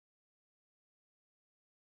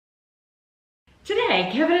Today,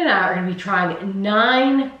 Kevin and I are going to be trying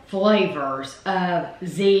 9 flavors of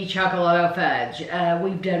Cioccolato Fudge.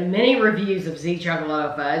 We've done many reviews of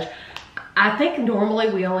Cioccolato Fudge. I think normally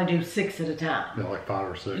we only do 6 at a time. Yeah, like 5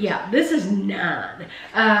 or 6. Yeah, this is 9.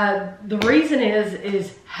 The reason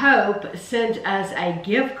is Hope sent us a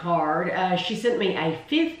gift card. She sent me a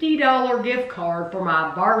 $50 gift card for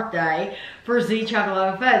my birthday for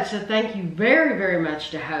Cioccolato Fudge. So thank you very, very much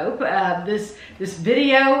to Hope. This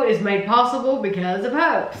video is made possible because of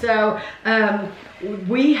Hope. So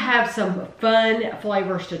we have some fun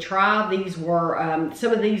flavors to try. These were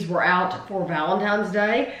some of these were out for Valentine's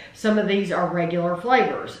Day. Some of these are regular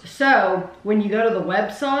flavors. So when you go to the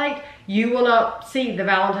website, you will not see the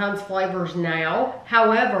Valentine's flavors now.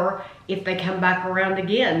 However, if they come back around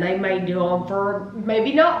again, they may do them for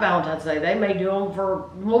maybe not Valentine's Day. They may do them for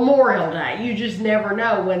Memorial Day. You just never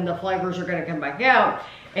know when the flavors are going to come back out.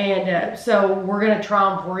 And so we're going to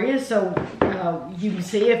try them for you so you can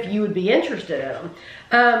see if you would be interested in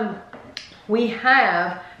them.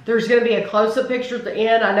 There's going to be a close-up picture at the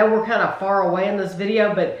end. I know we're kind of far away in this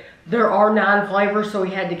video, but there are 9 flavors, so we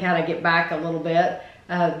had to kind of get back a little bit.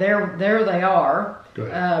 There they are. Go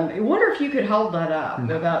ahead. I wonder if you could hold that up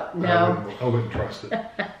without, no. I wouldn't trust it.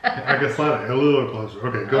 I can slide it a little closer.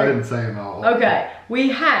 Okay, go ahead and say them all. Okay, we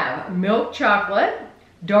have milk chocolate,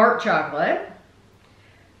 dark chocolate,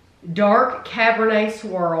 dark Cabernet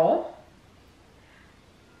Swirl,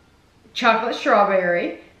 chocolate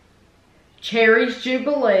strawberry, cherries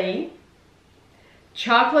Jubilee,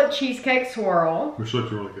 chocolate Cheesecake Swirl, which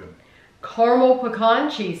looks really good, caramel pecan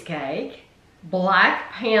cheesecake,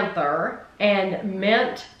 black Panther, and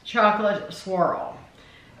mint chocolate swirl.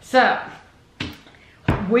 So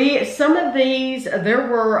some of these there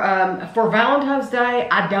were for Valentine's Day.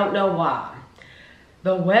 I don't know why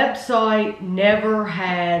the website never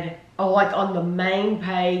had, like on the main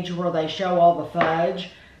page where they show all the fudge,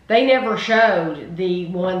 they never showed the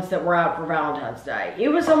ones that were out for Valentine's Day. It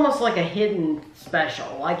was almost like a hidden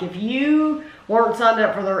special. Like if you weren't signed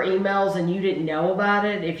up for their emails and you didn't know about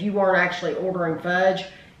it, if you weren't actually ordering fudge,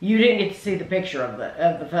 you didn't get to see the picture of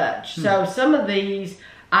the fudge. So some of these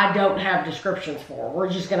I don't have descriptions for. We're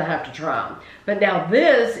just going to have to try them. But now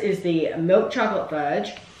this is the milk chocolate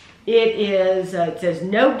fudge. It says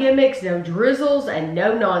no gimmicks, no drizzles, and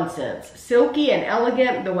no nonsense. Silky and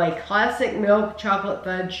elegant the way classic milk chocolate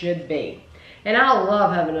fudge should be. And I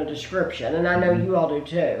love having a description, and I know you all do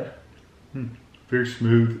too. Very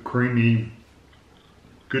smooth, creamy,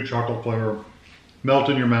 good chocolate flavor. Melt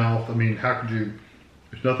in your mouth. I mean, how could you,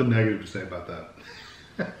 there's nothing negative to say about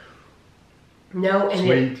that. No, and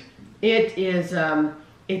sweet. It is,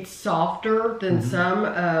 it's softer than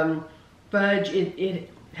some fudge.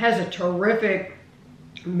 It has a terrific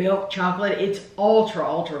milk chocolate. It's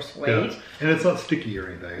ultra sweet. Yeah. And it's not sticky or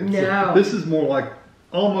anything. It's no. This is more like,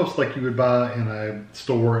 almost like you would buy in a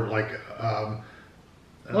store, like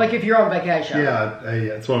if you're on vacation. Yeah,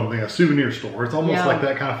 that's what I'm thinking, a souvenir store. It's almost like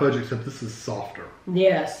that kind of fudge, except this is softer.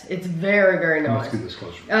 Yes, it's very, very nice. Let's get this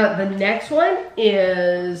closer. The next one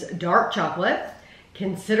is dark chocolate.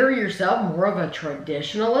 Consider yourself more of a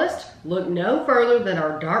traditionalist. Look no further than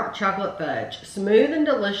our dark chocolate fudge. Smooth and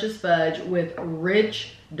delicious fudge with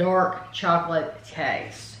rich dark chocolate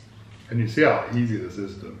taste. And you see how easy this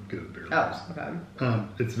is to get a bigger piece. Oh, okay.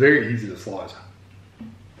 It's very easy to slice.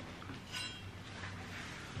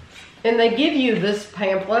 And they give you this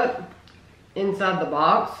pamphlet inside the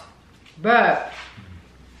box, but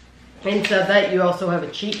inside that you also have a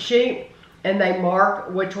cheat sheet, and they mark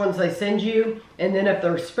which ones they send you, and then if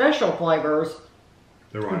they're special flavors,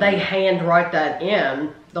 they hand write that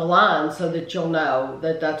in the line so that you'll know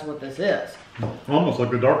that that's what this is. Almost like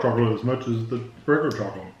the dark chocolate as much as the regular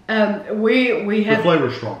chocolate. We have the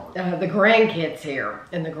flavor's stronger. The grandkids here,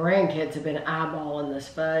 and the grandkids have been eyeballing this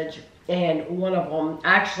fudge. And one of them,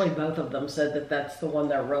 actually both of them, said that that's the one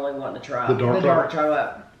they're really wanting to try. The dark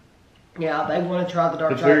chocolate. Yeah, they want to try the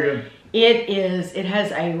dark chocolate. Very good. It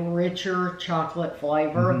has a richer chocolate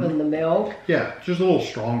flavor than the milk. Yeah, just a little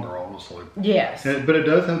stronger, honestly. Yes. But it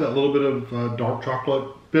does have that little bit of dark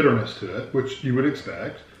chocolate bitterness to it, which you would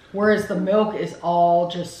expect. Whereas the milk is all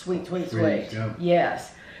just sweet. Yeah.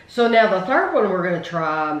 Yes. So now the third one we're going to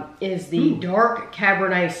try is the dark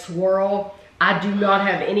Cabernet Swirl. I do not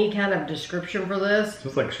have any kind of description for this.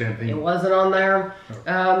 It's like champagne. It wasn't on there.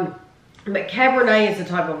 But Cabernet is a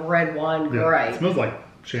type of red wine grape. It smells like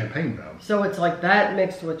champagne though. So it's like that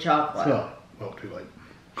mixed with chocolate. Well, too late.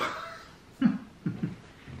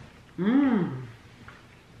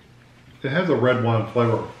 It has a red wine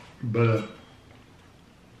flavor, but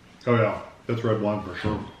oh yeah, that's red wine for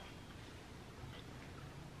sure.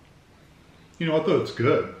 You know, I thought it's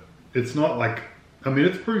good. it's not like, I mean,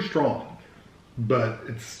 it's pretty strong, but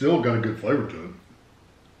it's still got a good flavor to it.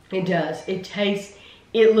 It does.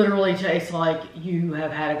 It literally tastes like you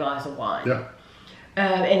have had a glass of wine. Yeah.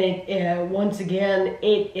 And it once again,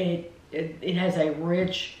 it has a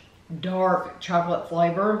rich, dark chocolate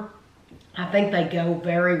flavor. I think they go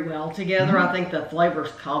very well together. I think the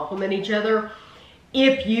flavors complement each other.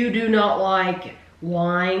 If you do not like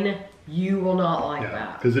wine, you will not like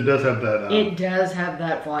that. Because it does have that. It does have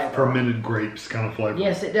that flavor. Fermented grapes kind of flavor.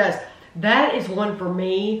 Yes, it does. That is one for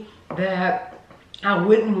me that I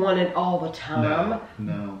wouldn't want it all the time.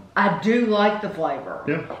 No. I do like the flavor.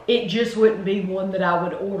 Yeah. It just wouldn't be one that I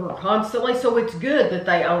would order constantly. So it's good that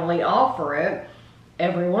they only offer it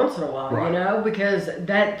every once in a while, right. you know, because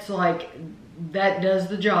that's like, that does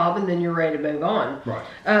the job and then you're ready to move on. Right.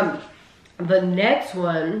 The next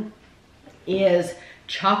one is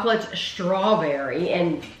chocolate strawberry,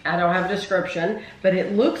 and I don't have a description, but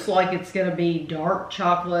it looks like it's going to be dark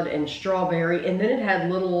chocolate and strawberry, and then it had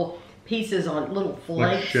little pieces on little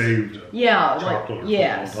flakes. Like shaved chocolate or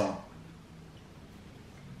yes. something on top.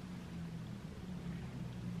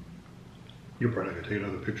 You're probably going to take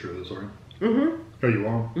another picture of this, aren't you? Mm-hmm. Oh, you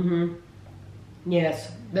are? Mm-hmm.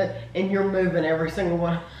 Yes. And you're moving every single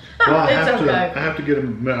one. Well, I okay. have to get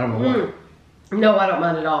them. I don't know why. No, I don't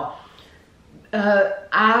mind at all.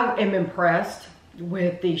 I am impressed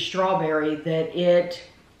with the strawberry that it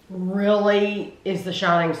really is the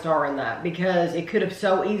shining star in that, because it could have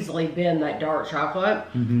so easily been that dark chocolate,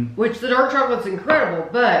 which the dark chocolate's incredible,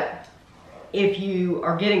 but if you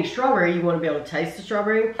are getting strawberry, you want to be able to taste the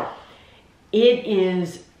strawberry. It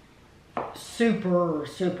is super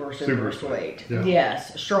sweet. Yeah.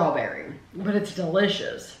 Yes, strawberry, but it's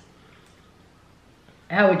delicious.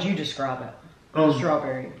 How would you describe it?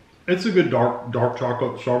 Strawberry. It's a good dark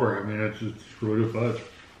chocolate strawberry. I mean, it's really good fudge.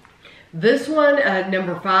 This one,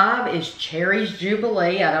 number 5, is Cherry's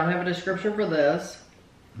Jubilee. I don't have a description for this.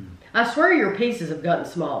 I swear your pieces have gotten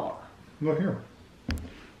smaller. Look here.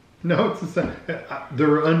 No, it's the same.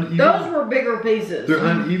 They're uneven. Those were bigger pieces. They're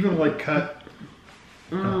unevenly cut.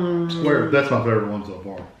 Square. That's my favorite one so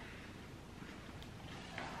far.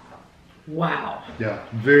 Wow. Yeah,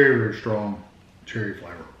 very strong cherry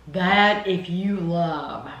flavor. That, if you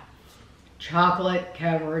love chocolate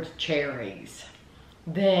covered cherries,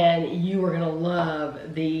 then you are going to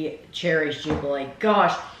love the Cherry's Jubilee.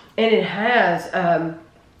 Gosh, and it has,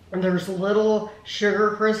 there's little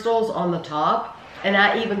sugar crystals on the top, and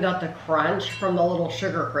I even got the crunch from the little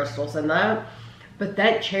sugar crystals in that. But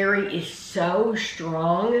that cherry is so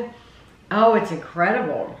strong. Oh, it's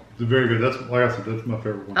incredible. It's very good. That's, like I said, that's my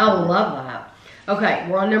favorite one. I love that. Okay,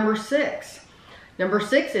 we're on number 6. Number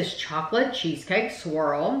 6 is Chocolate Cheesecake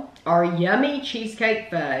Swirl. Our yummy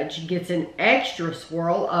Cheesecake Fudge gets an extra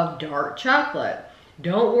swirl of dark chocolate.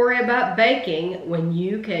 Don't worry about baking when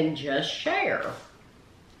you can just share.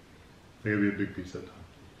 Maybe a big piece that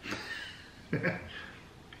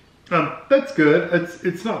time. That's good.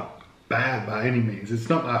 It's not bad by any means. It's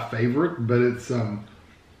not my favorite, but it's I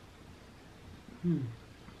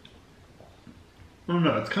don't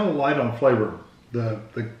know. It's kind of light on flavor. The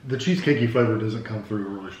cheesecakey flavor doesn't come through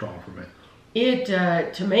really strong for me. It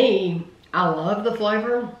to me, I love the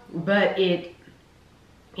flavor, but it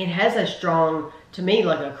has a strong, to me,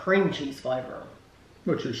 like a cream cheese flavor.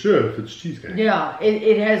 Which it should if it's cheesecake. Yeah,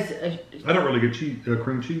 it has. I don't really get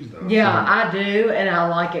cream cheese though. Yeah, so. I do, and I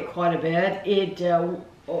like it quite a bit. It,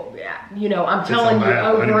 you know, I'm telling you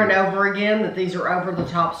over and over again that these are over the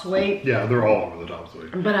top sweet. Yeah, they're all over the top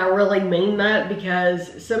sweet. But I really mean that,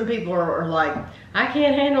 because some people are like, I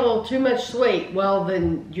can't handle too much sweet. Well,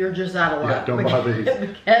 then you're just out of luck. Yeah, don't buy these.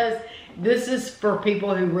 Because this is for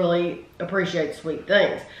people who really appreciate sweet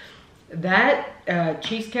things. That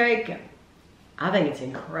cheesecake, I think it's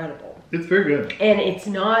incredible. It's very good. And it's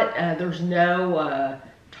not, there's no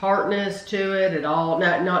tartness to it at all.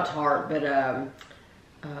 No, not tart, but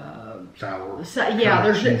sour.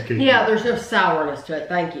 There's no sourness to it.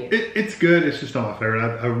 Thank you. It's good. It's just not my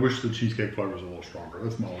favorite. I wish the cheesecake flavor was a little stronger.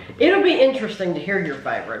 That's my only complaint. It'll be interesting to hear your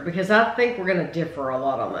favorite, because I think we're going to differ a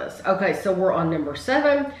lot on this. Okay, so we're on number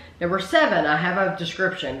 7. Number 7, I have a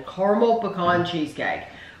description: caramel pecan cheesecake.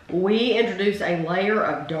 We introduce a layer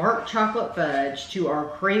of dark chocolate fudge to our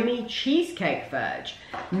creamy cheesecake fudge.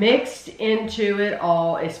 Mixed into it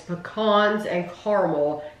all is pecans and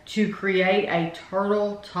caramel to create a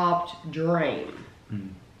turtle-topped dream.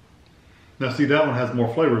 Now see, that one has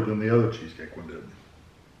more flavor than the other cheesecake one did.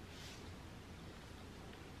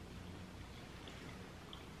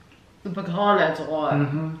 The pecan adds a lot.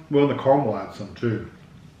 Well, the caramel adds some too.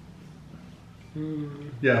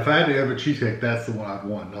 Yeah, if I had to have a cheesecake, that's the one I'd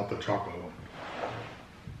want, not the chocolate one.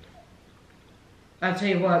 I tell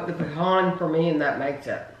you what, the pecan for me, and that makes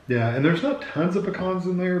it. Yeah, and there's not tons of pecans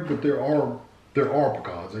in there, but there are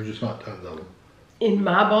pecans. There's just not tons of them. In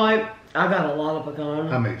my bite, I got a lot of pecan.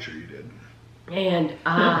 I made sure you did. And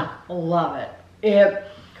I love it.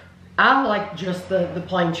 I like just the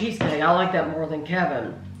plain cheesecake. I like that more than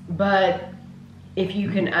Kevin. But if you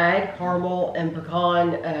can add caramel and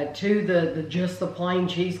pecan to the plain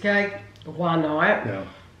cheesecake, why not?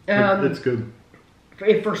 Yeah, it's good.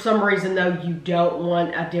 If for some reason though you don't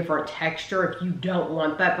want a different texture, if you don't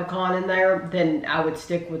want that pecan in there, then I would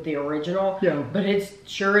stick with the original. Yeah. But it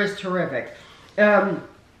sure is terrific.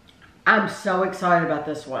 I'm so excited about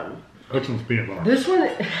this one. Which one's peanut butter?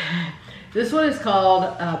 This one is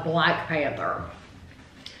called Black Panther.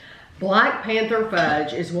 Black Panther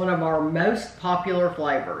fudge is one of our most popular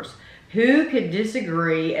flavors. Who could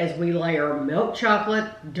disagree as we layer milk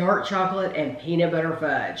chocolate, dark chocolate, and peanut butter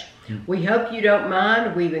fudge? We hope you don't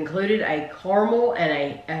mind. We've included a caramel and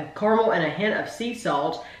a hint of sea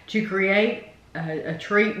salt to create a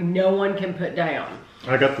treat no one can put down.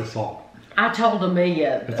 I got the salt. I told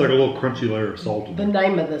Amelia. It's like a little crunchy layer of salt. The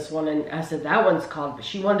name of this one, and I said, that one's called,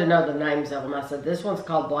 she wanted to know the names of them. I said, this one's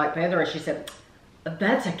called Black Panther, and she said,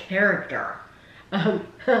 that's a character.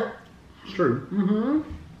 It's true. Mm-hmm.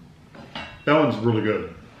 That one's really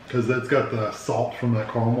good, because it's got the salt from that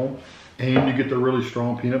caramel, and you get the really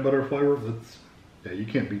strong peanut butter flavor. Yeah, you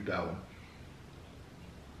can't beat that one.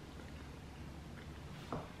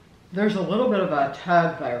 There's a little bit of a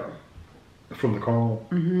tug there. From the caramel?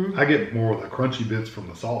 Mm-hmm. I get more of the crunchy bits from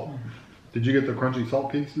the salt. Did you get the crunchy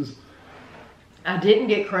salt pieces? I didn't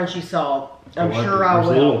get crunchy salt. I'm sure I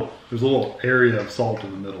will. There's a little area of salt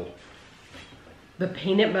in the middle. The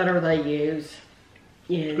peanut butter they use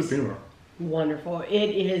is wonderful. It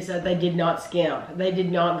is, they did not skimp. They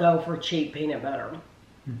did not go for cheap peanut butter.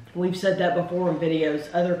 We've said that before in videos.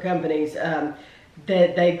 Other companies that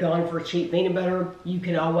they've gone for cheap peanut butter, you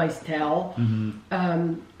can always tell.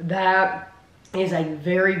 Mm-hmm. That is a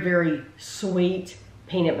very, very sweet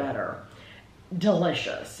peanut butter.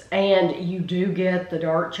 Delicious. And you do get the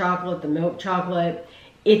dark chocolate, the milk chocolate.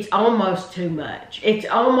 It's almost too much. It's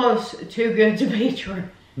almost too good to be true.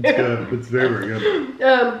 It's good. It's very, very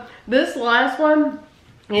good. This last one,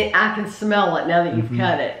 I can smell it now that you've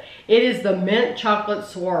cut it. It is the mint chocolate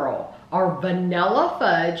swirl. Our vanilla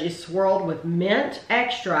fudge is swirled with mint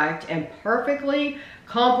extract and perfectly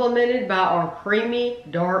complemented by our creamy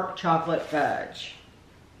dark chocolate fudge.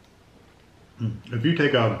 If you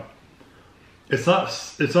take it's not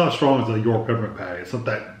as strong as a York peppermint patty. It's not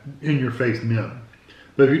that in your face mint.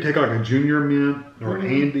 But if you take like a junior mint or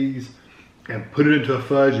Andes and put it into a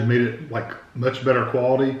fudge and made it like much better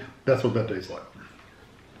quality, that's what that tastes like.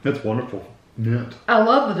 That's wonderful. Mint. I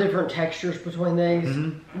love the different textures between these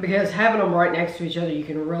because having them right next to each other, you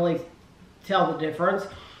can really tell the difference.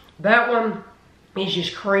 That one is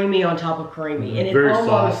just creamy on top of creamy, and it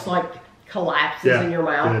almost like collapses in your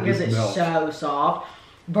mouth because it's so soft.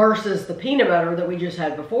 Versus the peanut butter that we just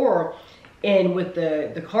had before, and with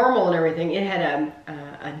the caramel and everything, it had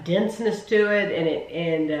a denseness to it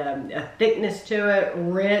and a thickness to it,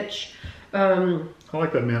 rich. I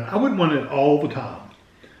like that mint. I wouldn't want it all the time.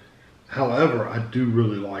 However, I do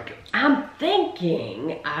really like it. I'm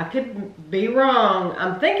thinking, I could be wrong,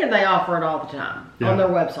 I'm thinking they offer it all the time on their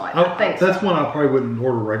website. I think that's one I probably wouldn't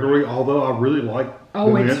order regularly, although I really like the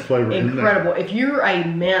mint flavor in there. Incredible. If you're a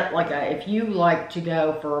mint, if you like to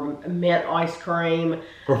go for mint ice cream.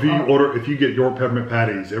 Or if you get York peppermint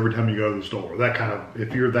patties every time you go to the store,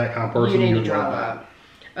 if you're that kind of person, you need to try that.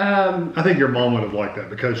 I think your mom would have liked that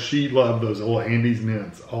because she loved those little Andes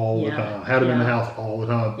mints all the time. Had them in the house all the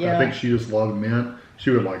time. I think she just loved mint. She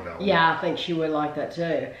would like that one. Yeah, I think she would like that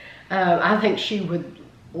too. I think she would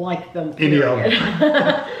like them. Any of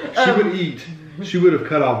them. She would eat. She would have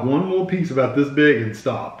cut off one little piece about this big and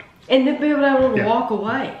stopped. And then be able to walk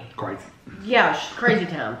away. Crazy. Yeah, crazy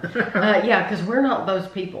time. Yeah, because we're not those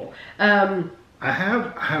people. I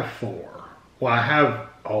have 4. Well, I have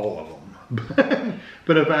all of them.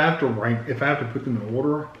 But if I have to put them in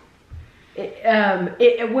order,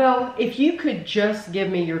 well, if you could just give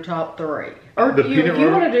me your top 3, or the if you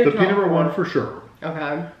want to do the peanut butter one for sure.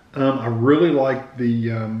 Okay. I really like the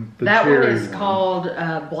that cherry one is called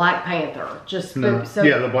Black Panther.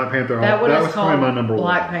 The Black Panther. That one was probably my number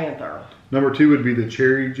Black 1. Panther. Number 2 would be the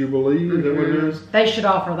Cherry Jubilee. Is that what it is? They should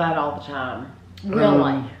offer that all the time.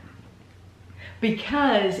 Really.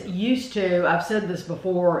 Because I've said this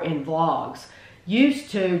before in vlogs,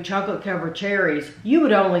 chocolate covered cherries, you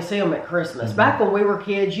would only see them at Christmas. Back when we were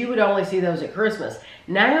kids, you would only see those at Christmas.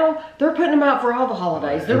 Now, they're putting them out for all the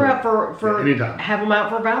holidays. They're out for have them out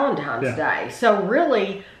for Valentine's Day. So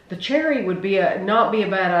really, the cherry would be not be a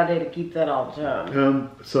bad idea to keep that all the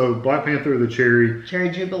time. So Black Panther, the cherry. Cherry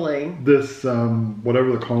Jubilee. This,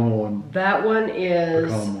 whatever the caramel one. That one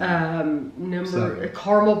is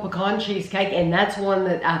caramel pecan cheesecake, and that's one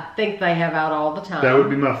that I think they have out all the time. That would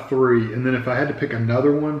be my 3. And then if I had to pick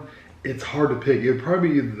another one, it's hard to pick. It would probably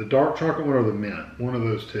be either the dark chocolate one or the mint. One of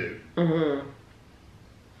those 2. Mm-hmm.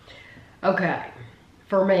 Okay.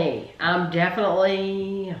 For me, I'm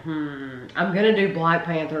definitely, I'm going to do Black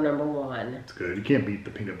Panther number 1. That's good. You can't beat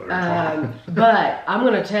the peanut butter chocolate. But I'm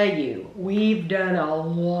going to tell you, we've done a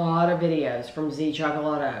lot of videos from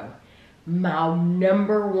Cioccolato. My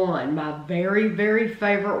number 1, my very, very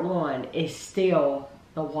favorite one is still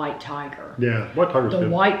the White Tiger. Yeah, White Tiger's good. The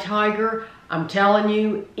White Tiger, I'm telling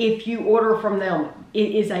you, if you order from them,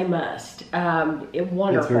 it is a must. It's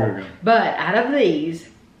wonderful. It's very good. But out of these,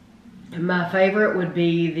 my favorite would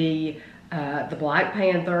be the Black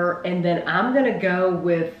Panther, and then I'm going to go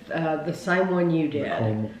with the same one you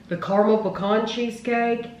did. The caramel pecan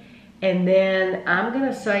cheesecake, and then I'm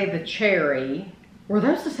going to say the cherry. Were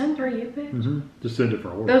those the same 3 you picked? Mm-hmm. Just in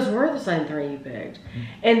different order. Those were the same 3 you picked.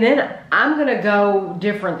 And then I'm going to go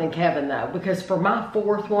different than Kevin, though, because for my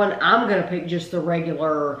 4th one, I'm going to pick just the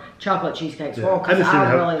regular chocolate cheesecake swirl. I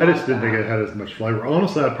just didn't think it had as much flavor.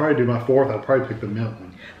 Honestly, I'd probably do my 4th. I'd probably pick the mint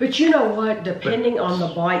one. But you know what? Depending on the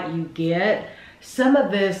bite you get, some of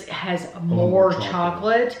this has more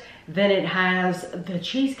chocolate than it has the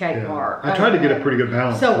cheesecake part. I tried to get a pretty good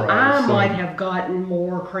balance. So I might have gotten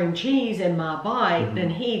more cream cheese in my bite than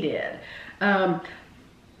he did. But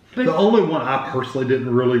the only one I personally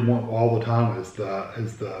didn't really want all the time is the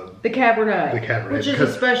Cabernet. The Cabernet, which is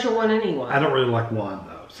a special one anyway. I don't really like wine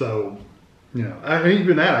though, so you know, I mean,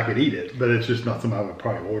 even that I could eat it, but it's just not something I would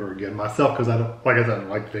probably order again myself because I don't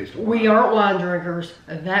like the taste of wine. We aren't wine drinkers.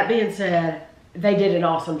 That being said, they did an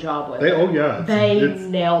awesome job with it. They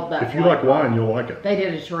nailed that. If you like wine, you'll like it. They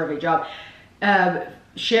did a terrific job.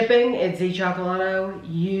 Shipping at Cioccolato,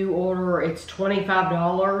 you order, it's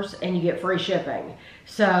 $25 and you get free shipping.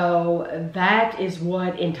 So that is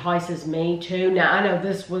what entices me too. Now I know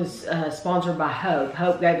this was sponsored by Hope.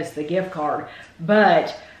 Hope gave us the gift card,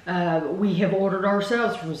 but we have ordered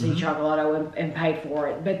ourselves from Cioccolato and paid for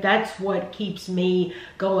it. But that's what keeps me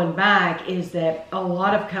going back, is that a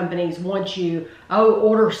lot of companies want you,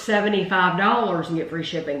 order $75 and get free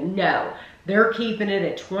shipping. No, they're keeping it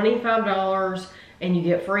at $25 and you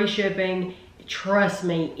get free shipping. Trust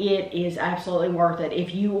me, it is absolutely worth it.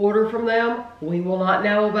 If you order from them, we will not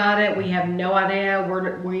know about it. We have no idea.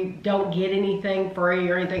 We don't get anything free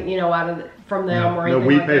or anything, you know, from them or anything. No,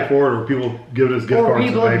 we pay for it, or people give us gift cards. Or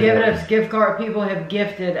people have given us gift card. People have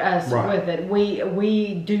gifted us with it.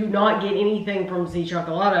 We do not get anything from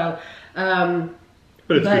Cioccolato.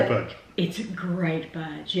 But it's good fudge. It's great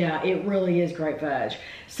fudge. Yeah, it really is great fudge.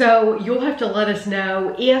 So you'll have to let us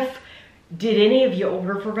know did any of you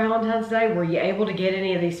order for Valentine's Day? Were you able to get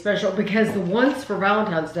any of these special? Because the ones for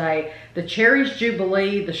Valentine's Day, the Cherries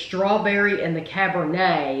Jubilee, the Strawberry, and the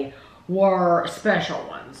Cabernet were special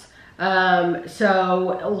ones.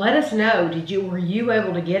 So let us know, were you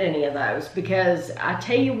able to get any of those? Because I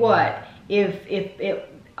tell you what, if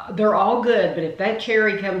they're all good, but if that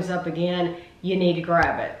cherry comes up again, you need to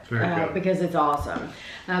grab it because it's awesome.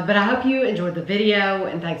 But I hope you enjoyed the video,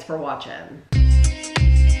 and thanks for watching.